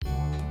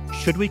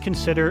Should we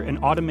consider an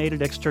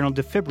automated external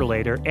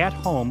defibrillator at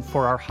home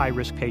for our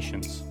high-risk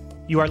patients?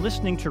 You are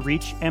listening to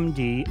Reach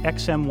MD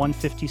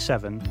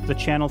XM157, the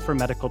channel for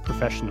medical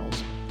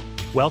professionals.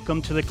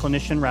 Welcome to the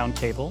Clinician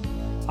Roundtable.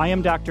 I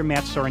am Dr.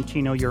 Matt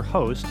Sorrentino, your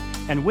host,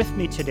 and with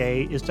me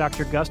today is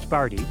Dr. Gust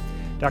Bardy.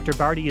 Dr.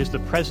 Bardy is the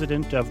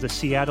president of the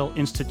Seattle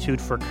Institute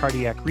for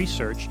Cardiac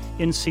Research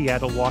in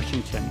Seattle,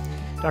 Washington.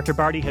 Dr.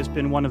 Bardy has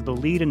been one of the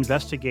lead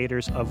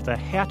investigators of the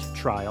HAT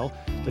trial,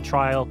 the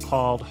trial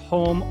called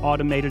Home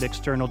Automated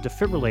External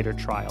Defibrillator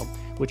Trial,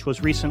 which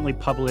was recently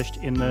published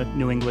in the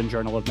New England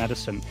Journal of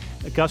Medicine.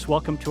 Gus,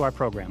 welcome to our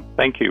program.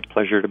 Thank you.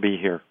 Pleasure to be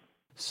here.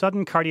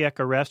 Sudden cardiac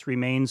arrest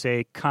remains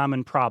a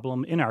common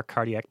problem in our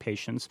cardiac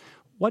patients.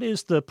 What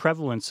is the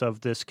prevalence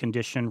of this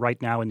condition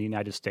right now in the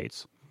United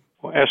States?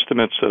 Well,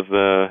 estimates of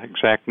the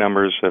exact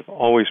numbers have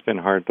always been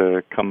hard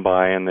to come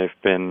by, and they've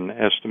been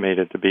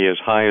estimated to be as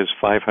high as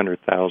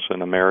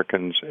 500,000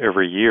 Americans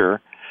every year,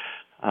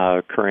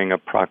 occurring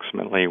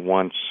approximately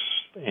once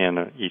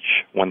in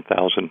each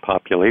 1,000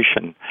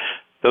 population.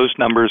 Those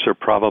numbers are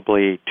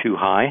probably too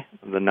high.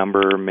 The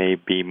number may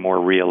be more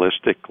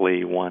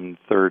realistically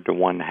 1/3 to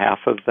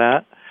 1/2 of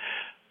that,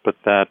 but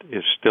that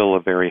is still a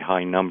very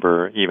high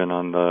number, even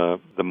on the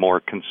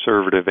more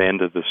conservative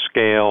end of the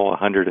scale.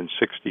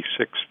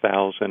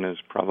 166,000 is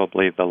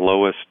probably the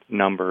lowest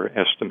number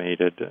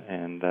estimated,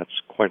 and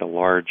that's quite a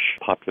large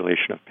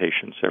population of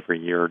patients every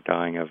year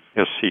dying of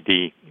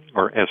SCD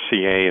or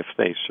SCA if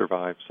they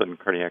survive sudden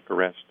cardiac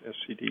arrest,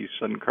 SCD,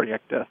 sudden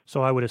cardiac death.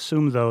 So I would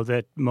assume, though,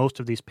 that most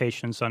of these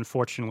patients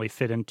unfortunately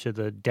fit into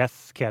the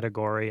death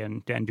category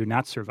and do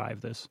not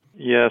survive this.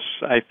 Yes,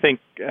 I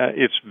think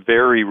it's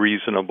very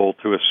reasonable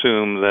to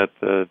assume that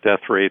the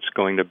death rate's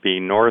going to be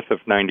north of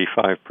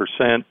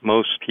 95%.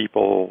 Most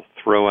people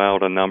throw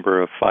out a number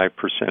of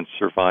 5%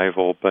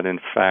 survival, but in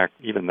fact,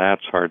 even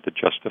that's hard to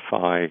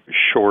justify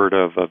short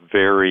of a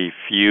very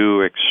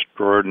few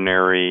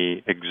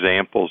extraordinary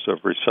examples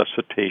of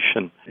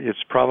resuscitation.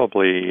 It's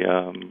probably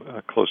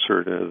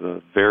closer to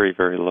the very,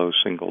 very low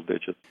single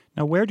digits.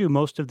 Now, where do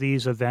most of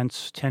these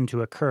events tend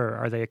to occur?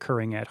 Are they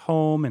occurring at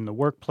home, in the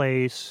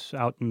workplace,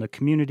 out in the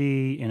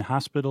community, in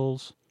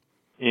hospitals?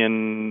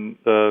 In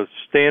the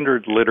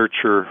standard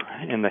literature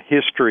and the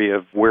history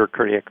of where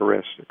cardiac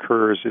arrest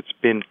occurs, it's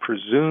been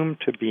presumed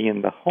to be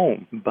in the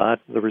home,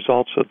 but the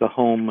results of the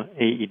home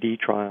AED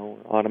trial,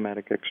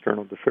 automatic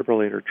external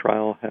defibrillator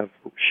trial, have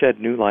shed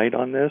new light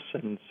on this,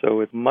 and so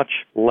it's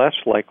much less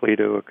likely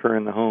to occur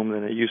in the home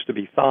than it used to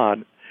be thought.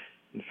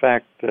 In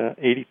fact,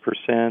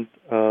 80%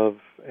 of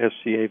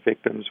SCA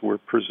victims were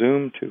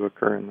presumed to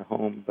occur in the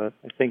home, but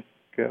I think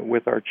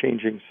with our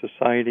changing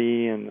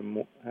society and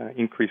the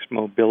increased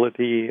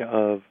mobility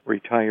of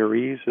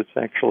retirees, it's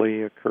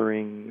actually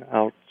occurring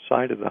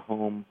outside of the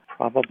home,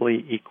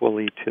 probably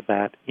equally to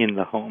that in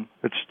the home.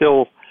 It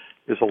still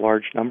is a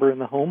large number in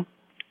the home.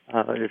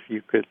 If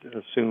you could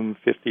assume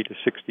 50 to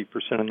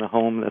 60% in the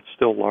home, that's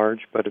still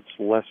large, but it's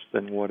less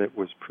than what it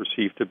was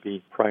perceived to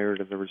be prior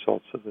to the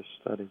results of this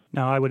study.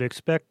 Now, I would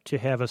expect to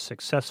have a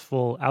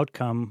successful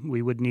outcome,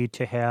 we would need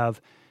to have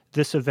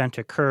this event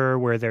occur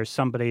where there's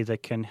somebody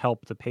that can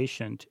help the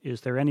patient.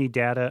 Is there any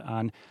data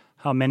on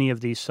how many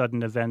of these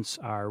sudden events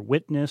are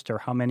witnessed or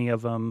how many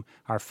of them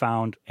are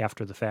found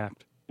after the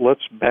fact?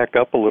 Let's back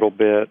up a little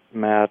bit,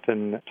 Matt,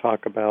 and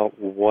talk about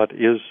what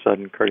is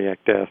sudden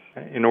cardiac death.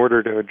 In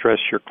order to address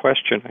your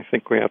question, I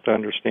think we have to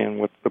understand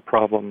what the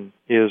problem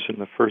is in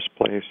the first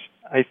place.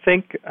 I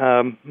think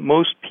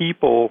most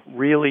people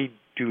really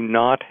do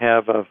not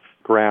have a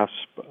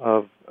grasp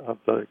of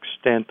the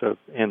extent of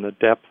and the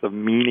depth of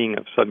meaning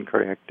of sudden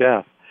cardiac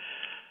death.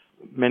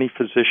 Many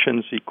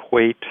physicians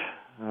equate,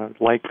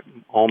 like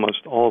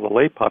almost all the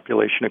lay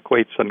population,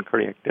 equate sudden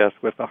cardiac death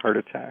with a heart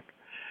attack.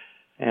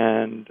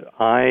 And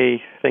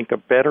I think a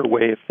better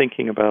way of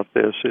thinking about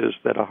this is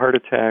that a heart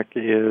attack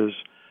is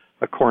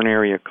a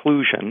coronary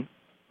occlusion,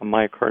 a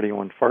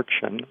myocardial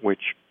infarction,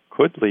 which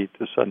could lead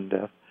to sudden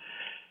death.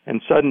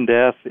 And sudden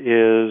death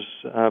is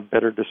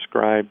better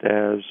described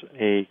as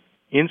a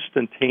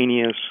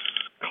instantaneous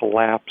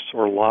collapse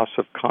or loss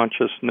of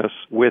consciousness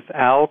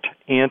without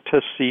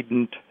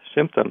antecedent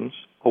symptoms.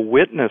 A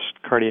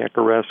witnessed cardiac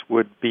arrest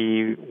would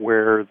be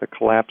where the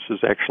collapse is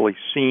actually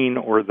seen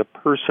or the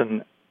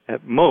person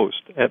at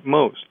most,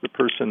 the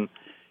person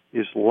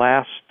is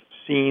last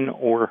seen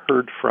or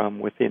heard from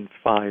within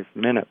 5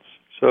 minutes.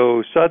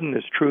 So sudden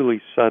is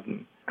truly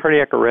sudden.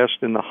 Cardiac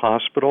arrest in the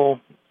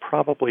hospital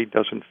probably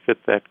doesn't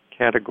fit that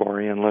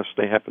category unless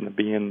they happen to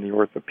be in the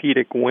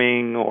orthopedic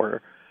wing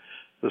or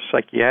the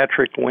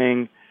psychiatric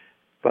wing.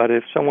 But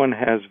if someone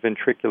has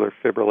ventricular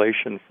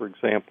fibrillation, for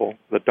example,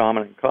 the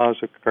dominant cause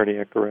of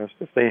cardiac arrest,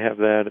 if they have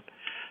that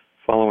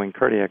following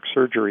cardiac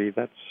surgery,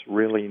 that's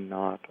really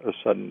not a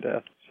sudden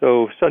death.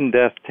 So sudden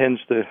death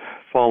tends to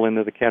fall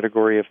into the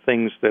category of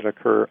things that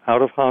occur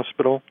out of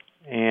hospital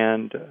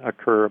and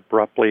occur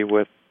abruptly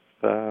with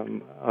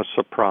a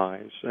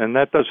surprise. And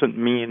that doesn't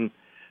mean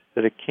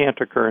that it can't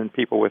occur in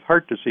people with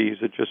heart disease.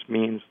 It just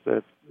means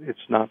that it's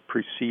not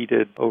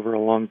preceded over a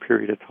long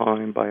period of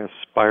time by a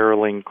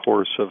spiraling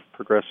course of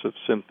progressive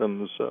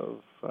symptoms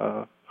of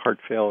heart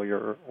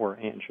failure or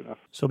angina.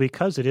 So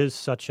because it is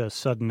such a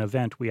sudden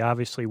event, we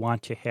obviously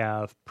want to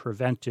have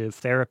preventive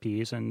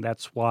therapies, and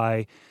that's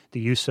why the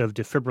use of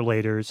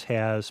defibrillators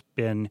has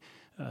been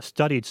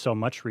studied so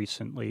much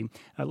recently.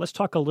 Let's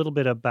talk a little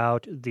bit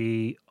about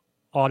the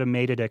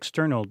automated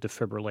external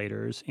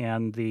defibrillators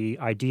and the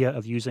idea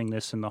of using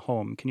this in the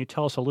home. Can you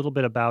tell us a little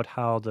bit about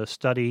how the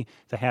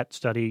HAT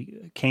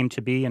study came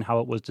to be and how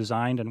it was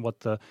designed and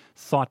what the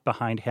thought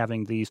behind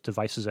having these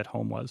devices at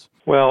home was?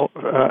 Well,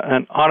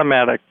 an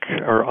automatic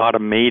or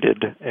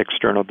automated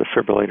external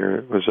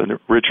defibrillator was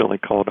originally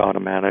called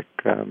automatic.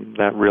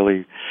 That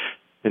really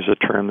is a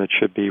term that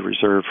should be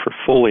reserved for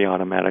fully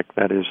automatic.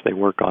 That is, they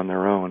work on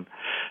their own.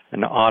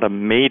 An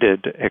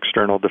automated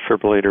external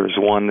defibrillator is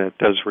one that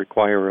does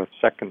require a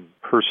second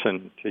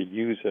person to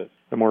use it.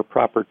 The more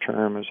proper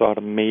term is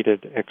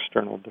automated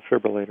external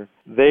defibrillator.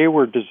 They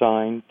were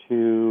designed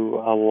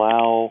to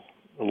allow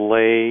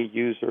lay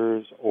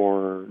users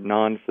or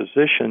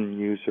non-physician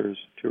users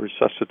to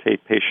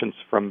resuscitate patients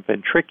from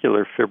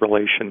ventricular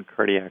fibrillation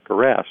cardiac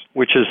arrest,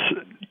 which is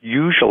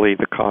usually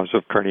the cause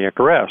of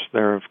cardiac arrest.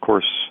 There are, of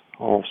course,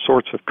 all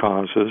sorts of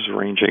causes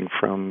ranging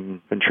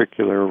from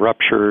ventricular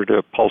rupture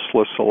to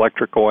pulseless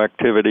electrical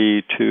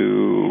activity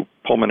to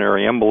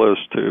pulmonary embolus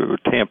to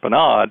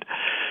tamponade.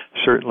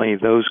 Certainly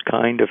those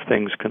kind of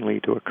things can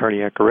lead to a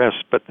cardiac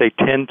arrest, but they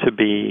tend to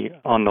be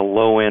on the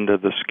low end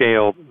of the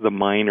scale, the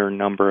minor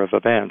number of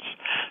events.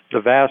 The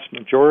vast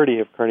majority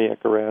of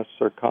cardiac arrests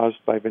are caused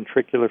by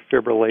ventricular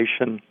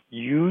fibrillation,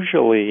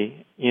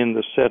 usually in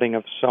the setting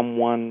of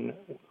someone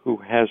who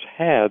has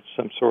had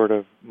some sort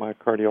of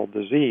myocardial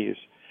disease.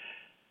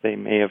 They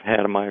may have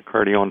had a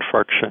myocardial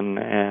infarction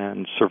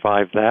and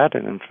survived that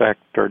and, in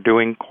fact, are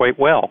doing quite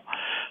well.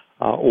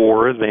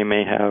 Or they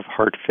may have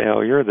heart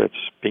failure that's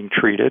being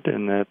treated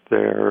and that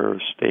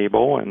they're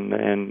stable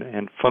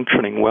and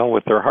functioning well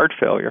with their heart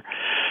failure.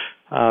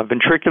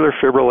 Ventricular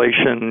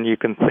fibrillation you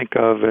can think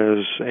of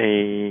as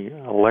a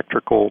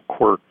electrical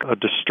quirk, a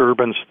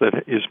disturbance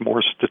that is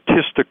more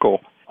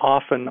statistical,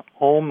 often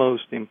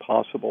almost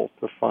impossible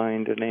to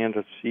find an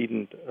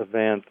antecedent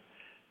event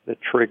that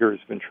triggers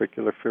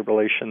ventricular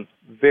fibrillation.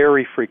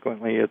 Very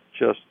frequently, it's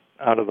just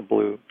out of the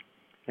blue.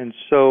 And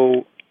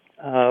so,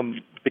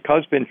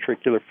 because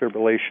ventricular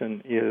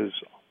fibrillation is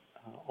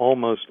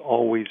almost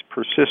always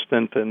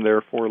persistent and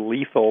therefore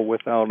lethal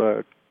without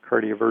a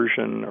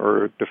cardioversion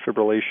or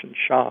defibrillation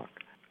shock,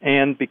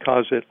 and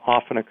because it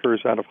often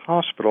occurs out of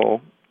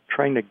hospital,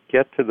 trying to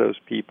get to those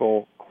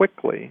people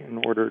quickly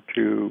in order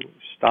to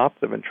stop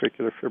the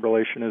ventricular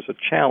fibrillation is a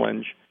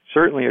challenge,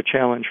 certainly a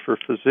challenge for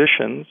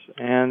physicians,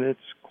 and it's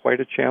quite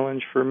a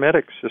challenge for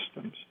medic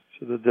systems.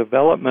 So the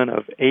development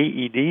of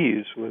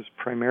AEDs was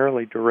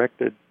primarily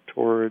directed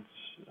towards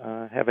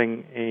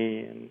having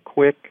a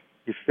quick,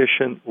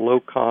 efficient,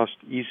 low-cost,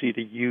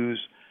 easy-to-use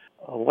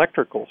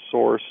electrical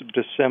source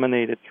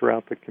disseminated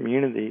throughout the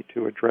community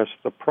to address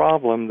the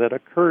problem that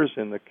occurs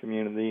in the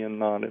community and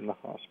not in the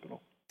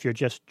hospital. If you're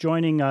just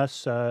joining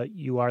us,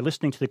 you are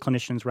listening to the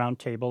Clinicians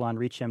Roundtable on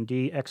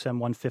ReachMD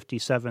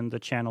XM157, the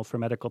channel for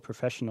medical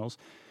professionals.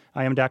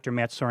 I am Dr.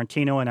 Matt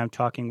Sorrentino, and I'm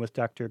talking with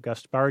Dr.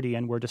 Gus Barty,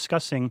 and we're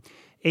discussing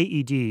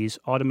AEDs,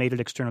 automated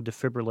external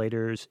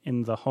defibrillators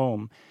in the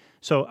home.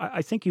 So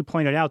I think you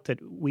pointed out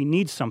that we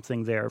need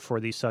something there for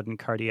these sudden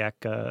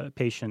cardiac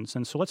patients.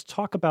 And so let's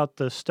talk about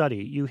the study.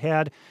 You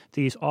had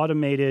these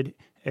automated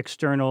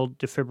external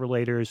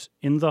defibrillators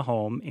in the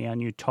home,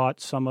 and you taught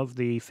some of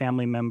the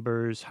family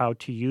members how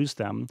to use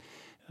them.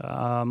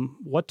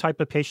 What type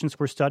of patients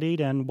were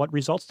studied, and what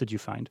results did you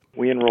find?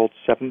 We enrolled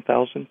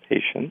 7,000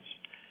 patients,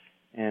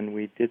 and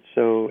we did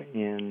so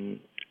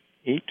in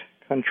 8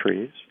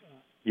 countries,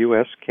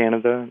 U.S.,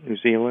 Canada, New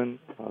Zealand,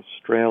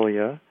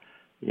 Australia,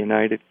 the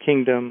United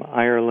Kingdom,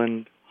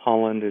 Ireland,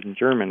 Holland, and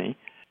Germany.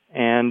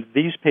 And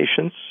these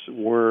patients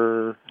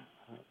were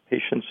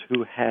patients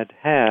who had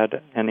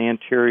had an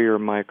anterior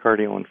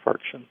myocardial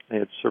infarction. They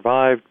had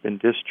survived, been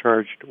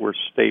discharged, were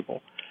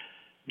stable.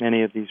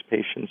 Many of these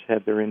patients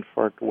had their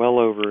infarct well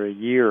over a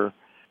year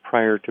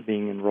prior to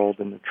being enrolled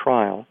in the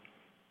trial.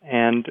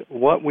 And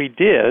what we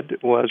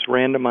did was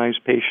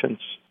randomize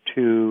patients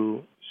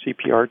to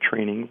CPR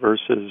training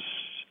versus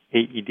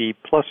AED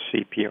plus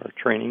CPR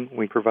training.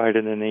 We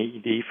provided an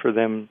AED for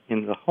them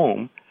in the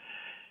home,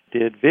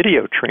 did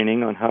video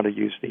training on how to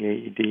use the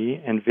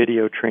AED, and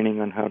video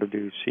training on how to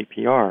do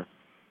CPR.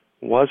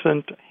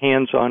 Wasn't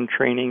hands-on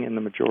training in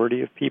the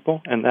majority of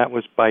people, and that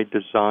was by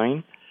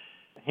design.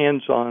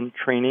 Hands-on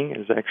training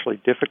is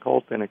actually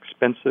difficult and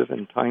expensive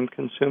and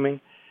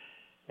time-consuming,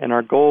 and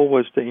our goal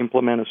was to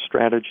implement a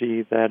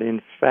strategy that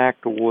in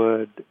fact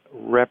would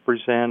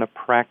represent a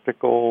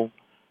practical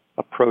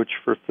approach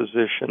for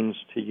physicians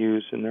to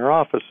use in their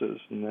offices,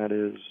 and that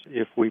is,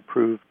 if we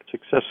proved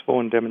successful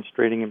in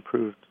demonstrating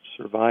improved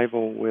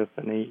survival with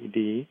an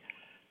AED,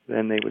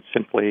 then they would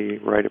simply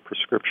write a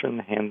prescription,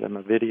 hand them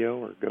a video,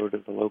 or go to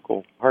the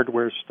local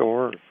hardware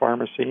store or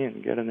pharmacy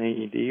and get an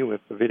AED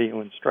with the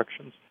video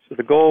instructions. So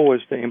the goal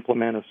was to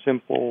implement a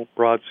simple,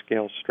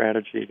 broad-scale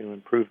strategy to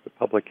improve the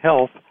public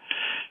health,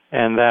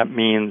 and that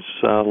means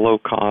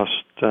low-cost,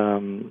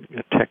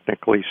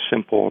 technically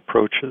simple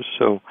approaches.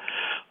 So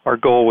our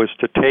goal was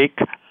to take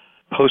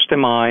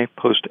post-MI,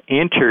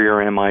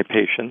 post-anterior MI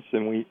patients,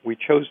 and we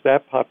chose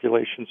that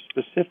population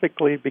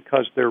specifically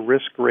because their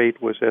risk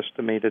rate was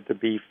estimated to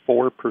be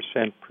 4%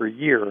 per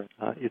year.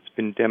 It's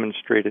been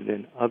demonstrated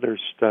in other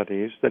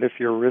studies that if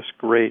your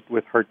risk rate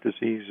with heart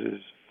disease is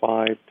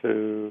 5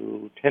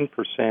 to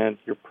 10%,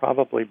 you're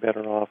probably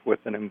better off with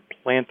an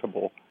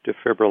implantable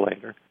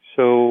defibrillator.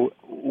 So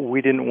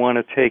we didn't want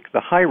to take the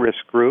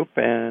high-risk group,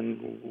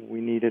 and we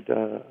needed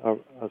a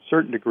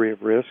certain degree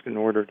of risk in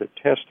order to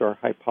test our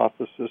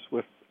hypothesis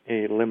with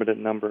a limited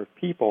number of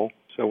people.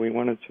 So we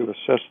wanted to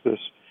assess this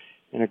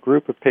in a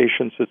group of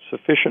patients at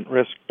sufficient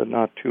risk but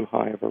not too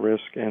high of a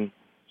risk, and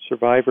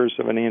survivors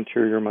of an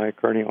anterior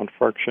myocardial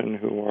infarction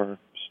who are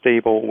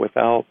stable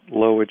without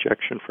low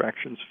ejection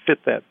fractions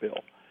fit that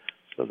bill.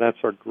 So that's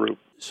our group.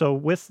 So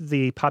with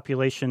the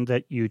population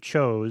that you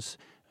chose,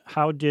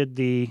 how did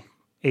the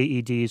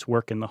AEDs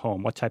work in the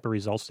home? What type of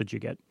results did you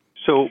get?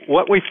 So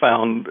what we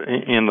found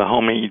in the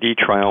home AED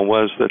trial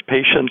was that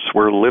patients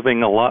were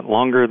living a lot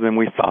longer than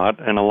we thought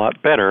and a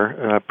lot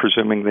better,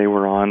 presuming they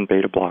were on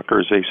beta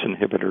blockers, ACE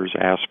inhibitors,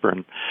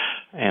 aspirin,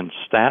 and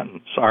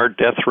statins. Our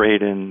death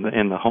rate in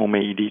the home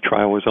AED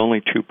trial was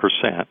only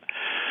 2%.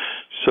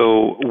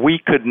 So we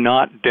could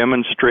not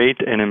demonstrate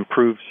an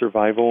improved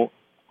survival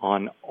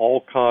on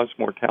all-cause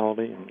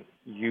mortality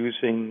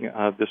using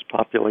this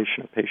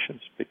population of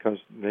patients because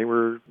they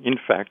were, in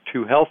fact,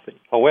 too healthy.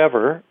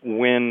 However,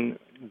 when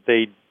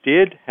they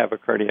did have a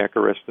cardiac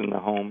arrest in the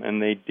home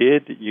and they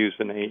did use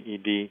an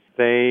AED,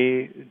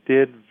 they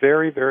did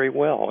very, very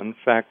well. In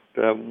fact,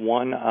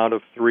 1 out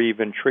of 3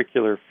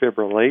 ventricular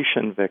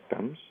fibrillation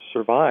victims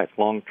survived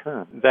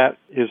long-term. That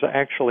is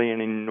actually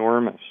an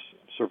enormous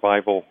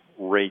survival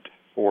rate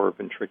for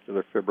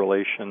ventricular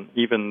fibrillation.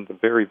 Even the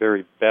very,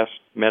 very best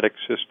medic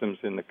systems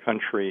in the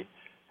country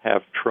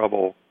have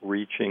trouble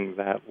reaching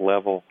that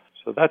level.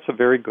 So that's a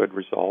very good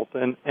result.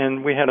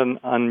 And we had an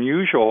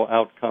unusual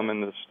outcome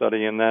in this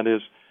study, and that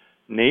is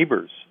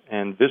neighbors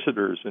and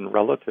visitors and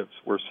relatives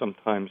were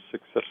sometimes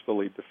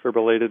successfully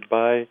defibrillated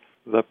by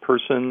the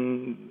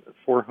person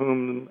for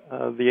whom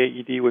the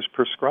AED was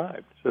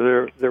prescribed.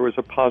 So there was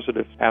a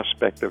positive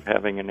aspect of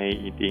having an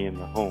AED in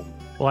the home.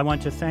 Well, I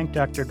want to thank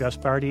Dr.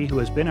 Gaspardi, who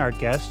has been our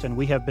guest, and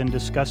we have been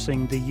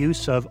discussing the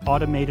use of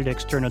automated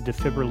external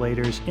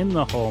defibrillators in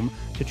the home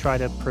to try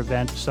to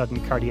prevent sudden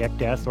cardiac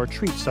death or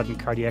treat sudden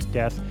cardiac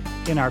death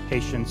in our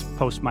patients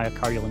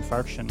post-myocardial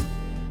infarction.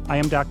 I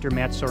am Dr.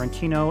 Matt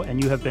Sorrentino,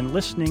 and you have been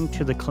listening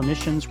to the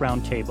Clinicians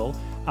Roundtable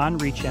on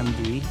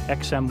ReachMD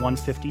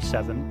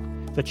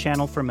XM157, the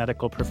channel for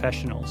medical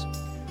professionals.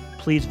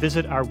 Please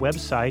visit our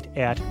website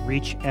at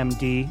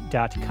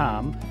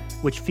reachmd.com,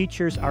 which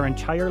features our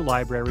entire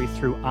library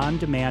through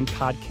on-demand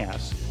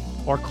podcasts,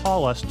 or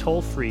call us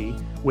toll-free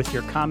with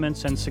your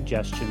comments and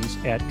suggestions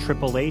at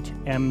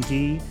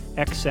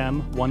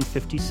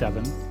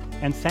 888-MD-XM157,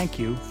 and thank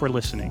you for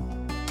listening.